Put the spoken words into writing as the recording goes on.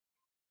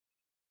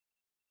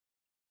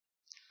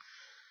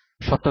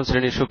সপ্তম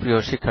শ্রেণীর সুপ্রিয়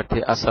শিক্ষার্থী,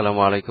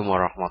 আসসালামু আলাইকুম ওয়া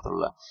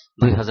রাহমাতুল্লাহ।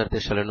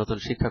 2023 সালের নতুন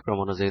শিক্ষাক্রম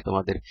অনুযায়ী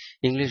তোমাদের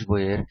ইংলিশ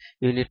বইয়ের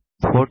ইউনিট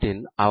 14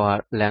 আওয়ার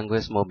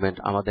ল্যাঙ্গুয়েজ মুভমেন্ট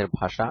আমাদের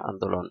ভাষা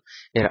আন্দোলন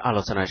এর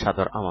আলোচনায়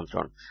সাদর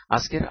আমন্ত্রণ।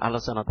 আজকের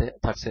আলোচনাতে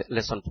থাকছে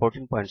লেসন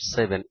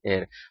 14.7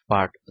 এর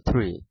পার্ট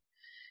 3।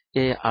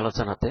 এই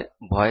আলোচনাতে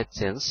ভয়েস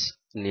চেঞ্জ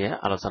নিয়ে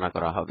আলোচনা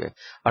করা হবে,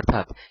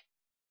 অর্থাৎ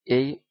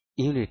এই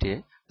ইউনিটে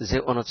যে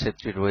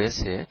অনুচ্ছেদটি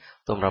রয়েছে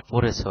তোমরা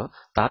পড়েছ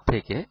তার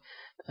থেকে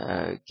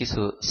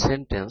কিছু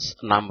সেন্টেন্স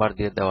নাম্বার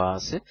দিয়ে দেওয়া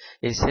আছে।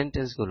 এই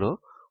সেন্টেন্সগুলো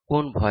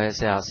কোন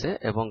ভয়েসে আছে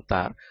এবং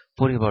তার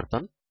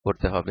পরিবর্তন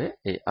করতে হবে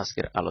এই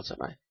আজকের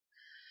আলোচনায়।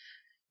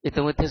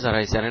 ইতিমধ্যে যারা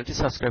এই চ্যানেলটি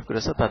সাবস্ক্রাইব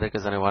করেছে তাদেরকে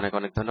জানাই অনেক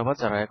অনেক ধন্যবাদ।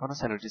 যারা এখনো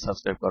চ্যানেলটি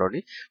সাবস্ক্রাইব করোনি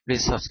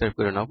প্লিজ সাবস্ক্রাইব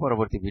করে নাও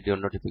পরবর্তী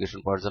ভিডিওর নোটিফিকেশন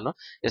পাওয়ার জন্য।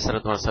 এছাড়া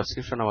তোমার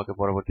সাবস্ক্রিপশন আমাকে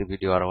পরবর্তী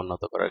ভিডিও আরো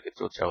উন্নত করার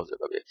ক্ষেত্রে উৎসাহ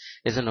যোগাবে।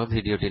 এজন্য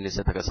ভিডিওটির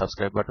নিচে থাকা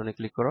সাবস্ক্রাইব বাটনে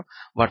ক্লিক করো,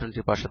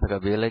 বাটনটির পাশে থাকা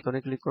বেল আইকনে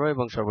ক্লিক করো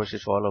এবং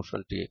সর্বশেষ অল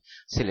অপশনটি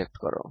সিলেক্ট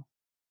করো।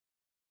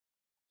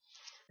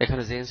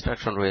 এখানে যে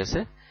ইনস্ট্রাকশন রয়েছে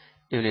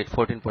Unit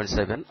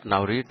 14.7,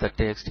 now read the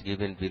text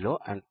given below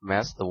and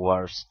match the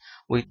words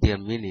with their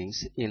meanings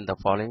in the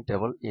following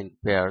table in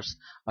pairs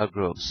or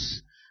groups.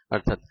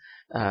 অর্থাৎ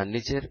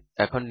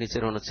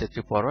নিচের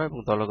অনুচ্ছেদটি পড়ো এবং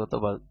দলগত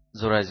বা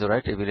জোড়ায়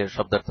জোড়ায় টেবিলের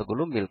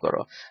শব্দার্থগুলো মিল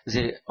করো।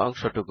 যে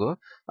অংশটুকু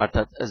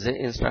অর্থাৎ যে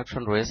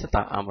ইনস্ট্রাকশন রয়েছে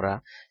তা আমরা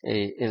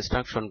এই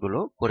ইনস্ট্রাকশনগুলো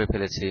করে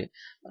ফেলেছি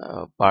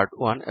পার্ট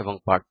 1 এবং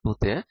পার্ট 2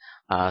 তে।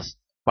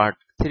 পার্ট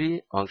 3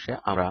 অংশে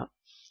আমরা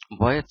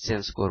ভয়েস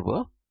চেঞ্জ করব।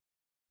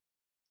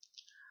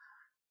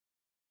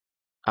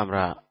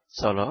 আমরা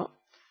চলো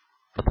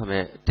প্রথমে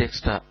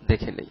টেক্সটটা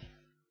দেখে নেই।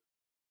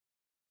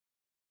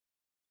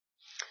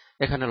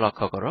 এখানে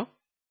লক্ষ্য করো,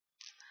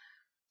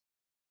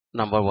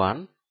 number 1,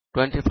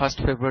 21st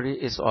February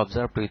is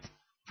observed with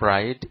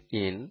pride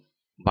in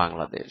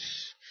Bangladesh।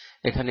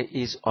 এখানে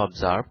is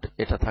observed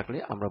এটা থাকলে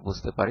আমরা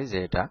বুঝতে পারি যে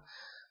এটা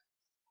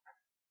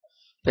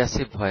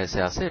প্যাসিভ ভয়েসে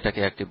আছে, এটাকে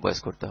অ্যাক্টিভ ভয়েস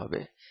করতে হবে।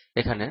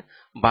 এখানে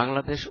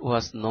Bangladesh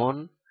was known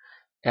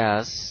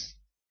as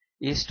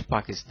east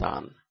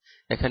Pakistan.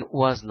 এখানে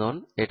ওয়াজ নোন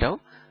এটাও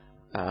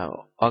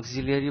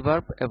অক্সিলিয়ারি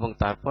ভার্ব এবং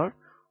তারপর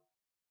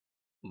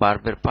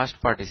ভার্বের পাস্ট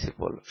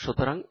পার্টিসিপল,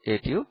 সুতরাং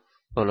এটিও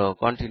হলো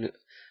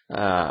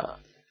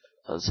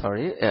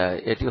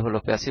এটি হলো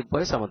প্যাসিভ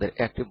ভয়েস, আমাদের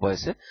অ্যাক্টিভ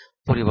ভয়েসে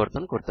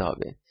পরিবর্তন করতে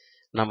হবে।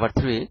 Number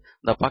 3,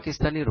 the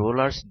Pakistani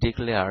rulers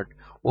declared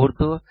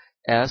Urdu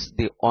as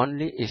the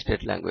only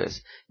state language.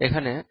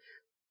 এখানে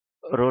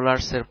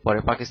রুলার্স এর পরে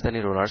পাকিস্তানি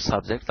রুলার্স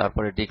সাবজেক্ট,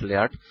 তারপরে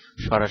ডিক্লেয়ার্ড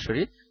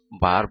সরাসরি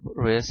ভার্ব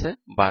রয়েছে,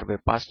 ভার্বের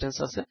পাস্ট টেন্স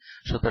আছে,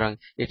 সুতরাং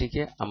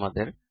এটিকে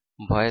আমাদের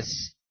ভয়েস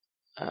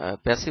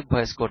প্যাসিভ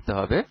ভয়েস করতে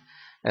হবে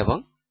এবং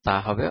তা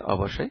হবে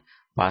অবশ্যই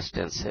পাস্ট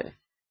টেন্সে।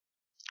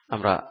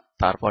 আমরা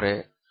তারপরে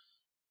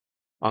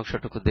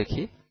অংশটুকু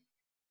দেখি।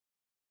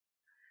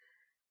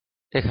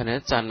 এখানে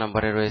 4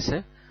 নম্বরে রয়েছে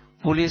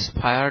police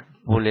fired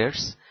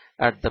bullets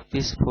at the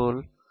peaceful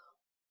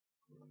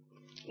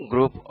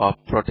group of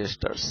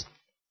প্রটেস্টার্স।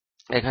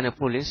 এখানে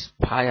পুলিশ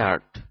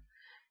ফায়ার্ড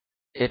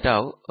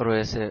এটাও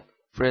রয়েছে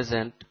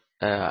প্রেজেন্ট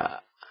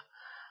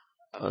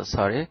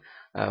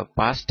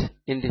পাস্ট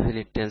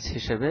ইনডিফিনিট টেন্স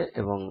হিসেবে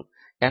এবং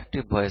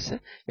অ্যাক্টিভ ভয়েসে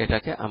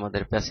এটাকে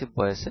আমাদের প্যাসিভ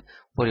ভয়েসে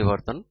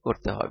পরিবর্তন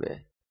করতে হবে।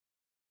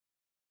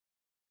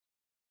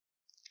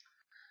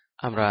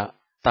 আমরা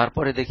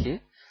তারপরে দেখি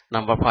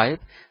number 5,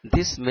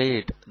 this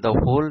made the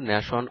whole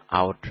nation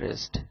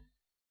আউটরেস্ট।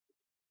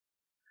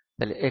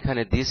 তাহলে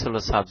এখানে দিস হলো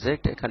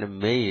সাবজেক্ট, এখানে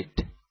মেড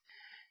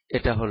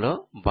এটা হলো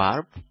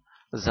ভার্ব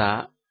যা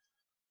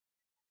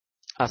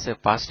আছে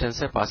পাস্ট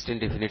টেন্সে পাস্ট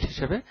ইনডিফিনিট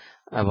হিসেবে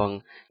এবং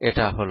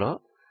এটা হলো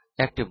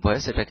অ্যাক্টিভ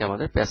ভয়েস, এটাকে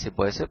আমাদের প্যাসিভ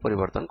ভয়েসে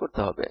পরিবর্তন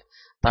করতে হবে।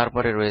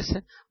 তারপরে রয়েছে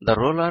দ্য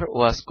রুলার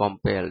ওয়াজ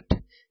কম্পেলড।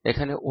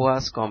 এখানে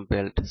ওয়াজ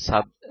কম্পেলড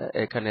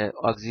এখানে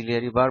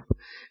অক্সিলিয়ারি ভার্ব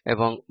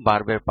এবং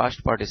ভার্বের পাস্ট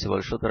পার্টিসিপল,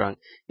 সুতরাং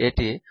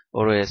এটি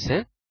রয়েছে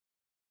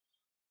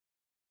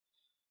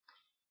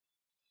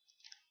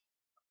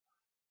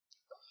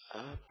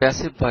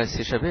প্যাসিভ ভয়েস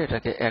হিসেবে,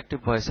 এটাকে অ্যাক্টিভ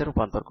ভয়েসে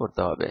রূপান্তর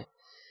করতে হবে।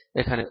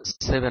 এখানে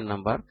 7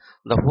 নাম্বার,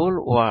 দ্য হোল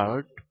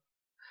ওয়ার্ল্ড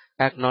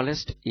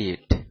অ্যাকনলেজড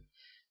ইট।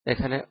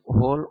 এখানে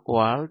হোল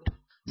ওয়ার্ল্ড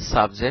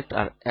সাবজেক্ট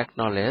আর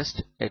অ্যাকনলেজড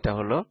এটা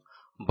হলো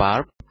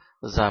ভার্ব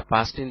যা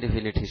পাস্ট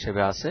ইনডিফিনিট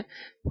হিসেবে আছে,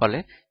 ফলে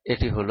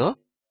এটি হলো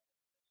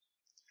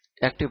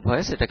অ্যাক্টিভ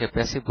ভয়েস, এটাকে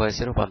প্যাসিভ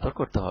ভয়েসে রূপান্তর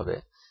করতে হবে।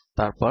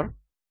 তারপর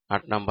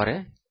 8 নম্বরে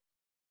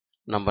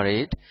number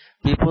 8,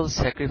 people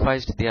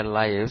sacrificed their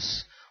lives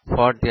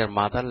for their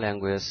mother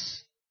language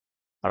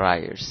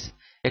rights.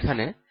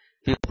 এখানে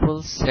people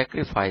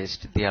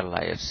sacrificed their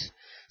lives,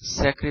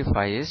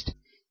 sacrificed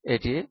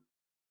এটি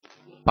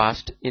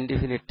পাস্ট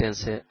ইনডিফিনিট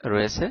টেন্সে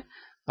রয়েছে,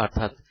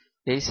 অর্থাৎ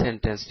এই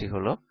সেন্টেন্সটি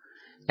হলো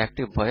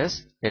অ্যাক্টিভ ভয়েস,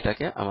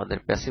 এটাকে আমাদের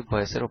প্যাসিভ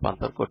ভয়েসে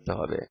রূপান্তর করতে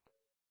হবে।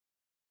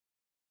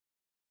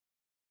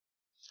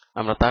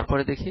 আমরা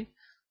তারপরে দেখি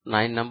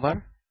 9 number,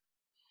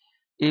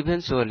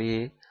 eventually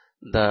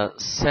the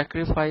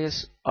sacrifice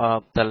of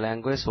the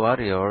language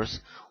Warriors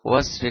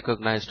was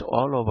recognised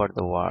all over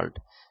the world.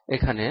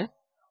 এখানে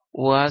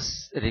ওয়াজ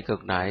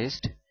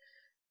রিকগনাইজড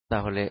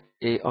তাহলে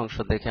এই অংশ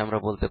দেখে আমরা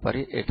বলতে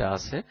পারি এটা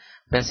আছে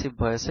প্যাসিভ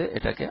ভয়েসে,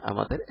 এটাকে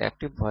আমাদের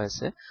অ্যাক্টিভ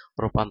ভয়েসে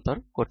রূপান্তর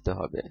করতে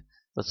হবে।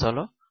 তো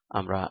চলো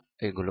আমরা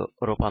এগুলো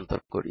রূপান্তর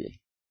করি।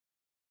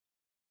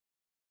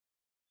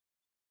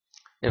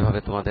 এভাবে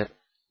তোমাদের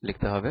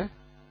লিখতে হবে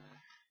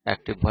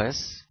অ্যাক্টিভ ভয়েস,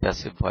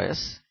 প্যাসিভ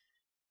ভয়েস।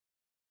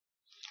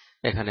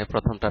 এখানে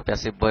প্রথমটা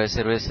প্যাসিভ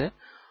ভয়েসে রয়েছে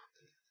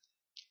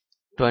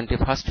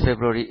 21st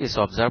February is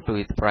observed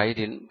with pride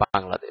in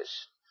Bangladesh.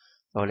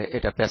 তাহলে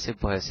এটা প্যাসিভ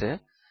ভয়েসে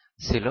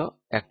ছিল,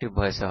 অ্যাক্টিভ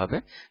ভয়েসে হবে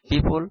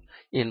people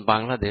in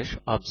Bangladesh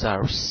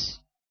observes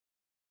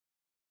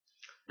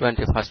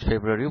 21st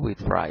February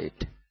with pride।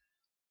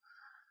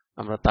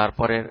 আমরা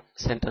তারপরের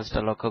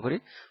সেন্টেন্সটা লক্ষ্য করি,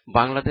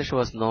 Bangladesh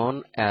was known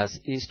as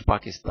east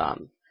Pakistan.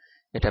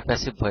 এটা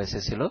প্যাসিভ ভয়েসে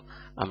ছিল,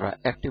 আমরা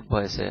অ্যাক্টিভ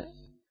ভয়েসে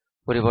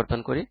পরিবর্তন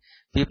করি,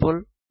 people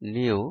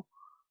new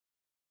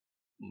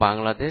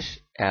Bangladesh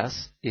as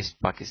east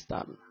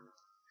Pakistan.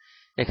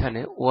 এখানে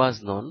ওয়াজ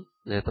নোন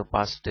যেহেতু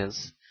পাস্ট টেন্স,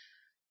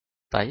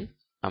 তাই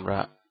আমরা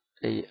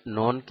এই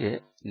ননকে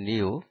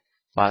নিউ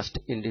পাস্ট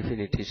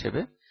ইনডিফিনিট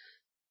হিসেবে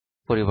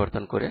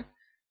পরিবর্তন করে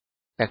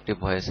অ্যাক্টিভ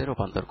ভয়েসে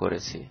রূপান্তর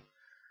করেছি।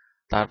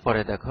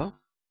 তারপরে দেখো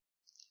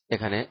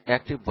এখানে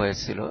অ্যাক্টিভ ভয়েস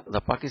ছিল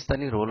the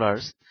Pakistani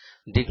rulers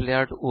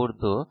declared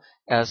Urdu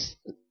as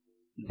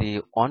the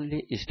only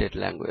state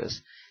language.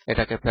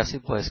 এটাকে প্যাসিভ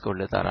ভয়েস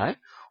করলে দাঁড়ায়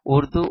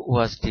Urdu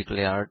was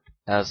declared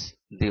as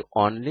the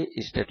only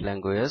state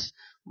language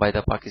by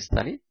the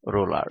Pakistani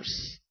rulers.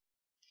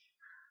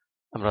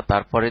 আমরা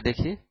তারপরে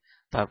দেখি,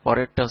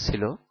 তারপরেরটাও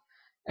ছিল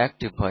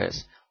active voice,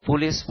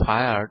 police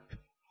fired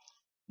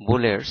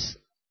bullets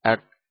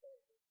at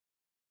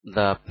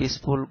the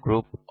peaceful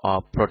group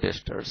of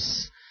protesters.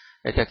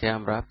 এটাকে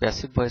আমরা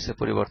passive ভয়েসে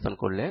পরিবর্তন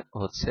করলে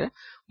হচ্ছে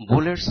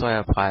bullets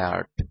war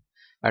fired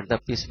at the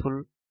peaceful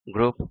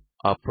group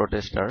of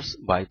protesters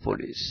by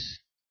police.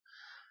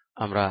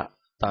 আমরা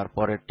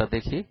তারপরেরটা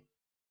দেখি,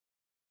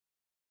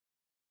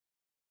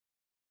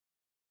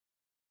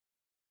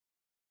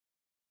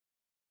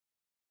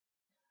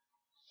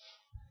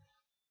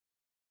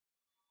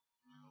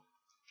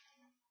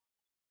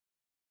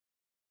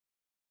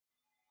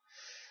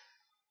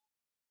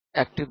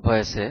 অ্যাক্টিভ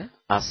ভয়েসে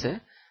আছে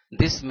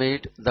this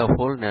made the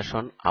whole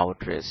nation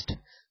আউটরেস্ট।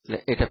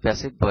 এটা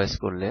প্যাসিভ ভয়েস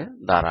করলে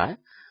দাঁড়ায়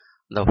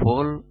the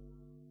whole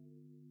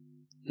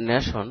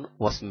nation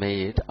was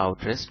made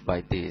আউটরেস্ট by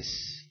this.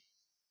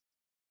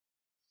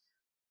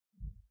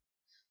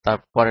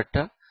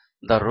 তারপরেরটা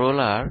the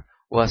ruler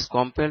was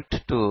compelled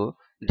to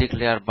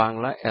declare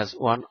Bangla as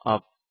one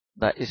of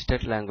the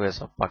state language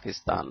of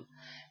Pakistan.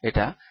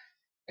 এটা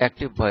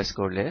active voice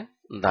করলে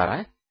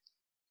দাঁড়ায়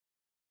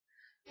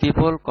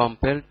people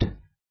compelled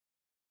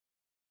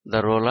the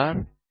ruler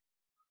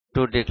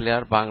two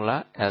declare Bangla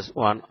as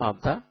one of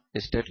the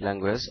state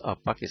language of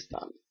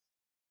Pakistan.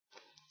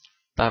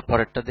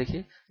 তারপরেরটা দেখি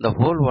the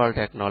whole world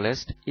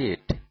অ্যাকনলেজড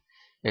ইট।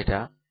 এটা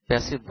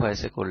passive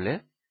ভয়েসে করলে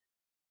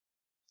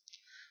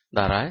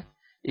দাঁড়ায়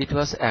ইট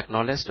ওয়াজ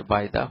অ্যাকনলেজড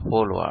by the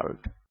whole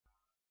world.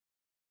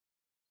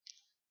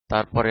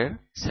 তারপরের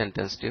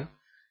সেন্টেন্সটি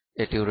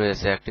এটিও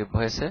রয়েছে active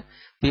ভয়েসে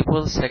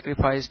people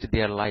sacrificed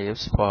their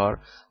lives for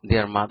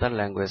their mother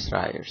language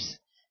rights.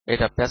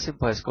 এটা passive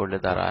voice করলে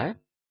দাঁড়ায়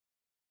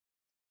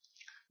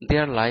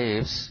their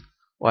lives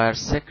war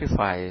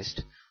sacrificed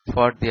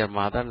for their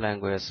mother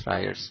language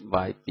rights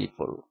by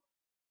people.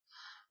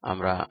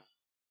 আমরা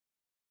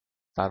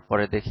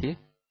তারপরে দেখি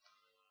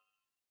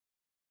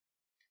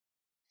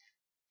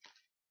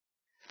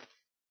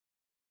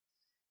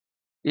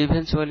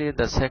eventually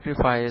the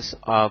sacrifice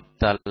of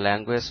the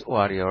language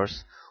warriors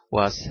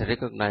was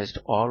recognized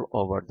all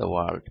over the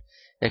world।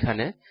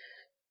 এখানে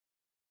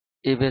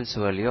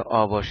eventually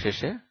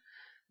অবশেষে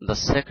the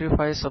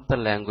sacrifice of the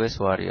language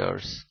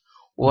warriors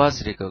was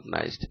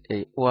recognized,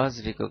 এই was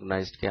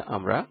recognized কে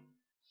আমরা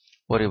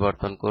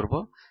পরিবর্তন করব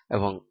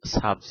এবং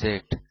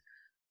subject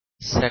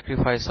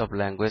sacrifice of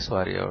language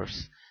warriors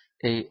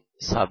এই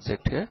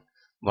সাবজেক্টকে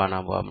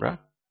বানাবো আমরা,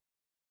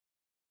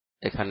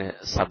 এখানে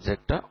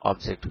সাবজেক্টটা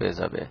অবজেক্ট হয়ে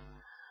যাবে।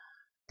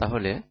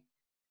 তাহলে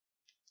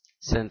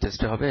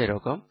সেন্টেন্সটা হবে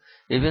এরকম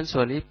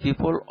eventually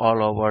people all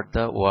over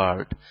the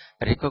world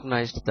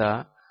recognized the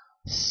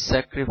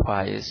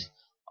sacrifice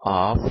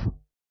of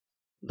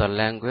the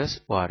language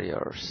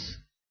warriors।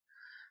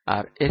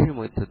 আর এর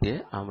মধ্য দিয়ে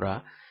আমরা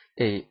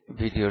এই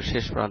ভিডিওর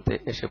শেষ প্রান্তে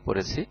এসে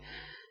পড়েছি।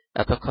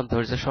 এতক্ষণ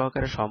ধৈর্য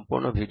সহকারে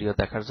সম্পূর্ণ ভিডিও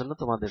দেখার জন্য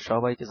তোমাদের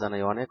সবাইকে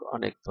জানাই অনেক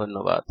অনেক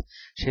ধন্যবাদ।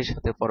 সেই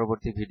সাথে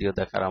পরবর্তী ভিডিও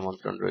দেখার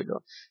আমন্ত্রণ রইল।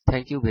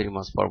 Thank you very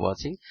much for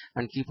watching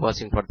and keep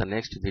watching for the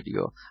next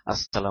video।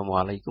 আসসালামু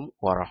আলাইকুম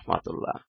ওয়া রাহমাতুল্লাহ।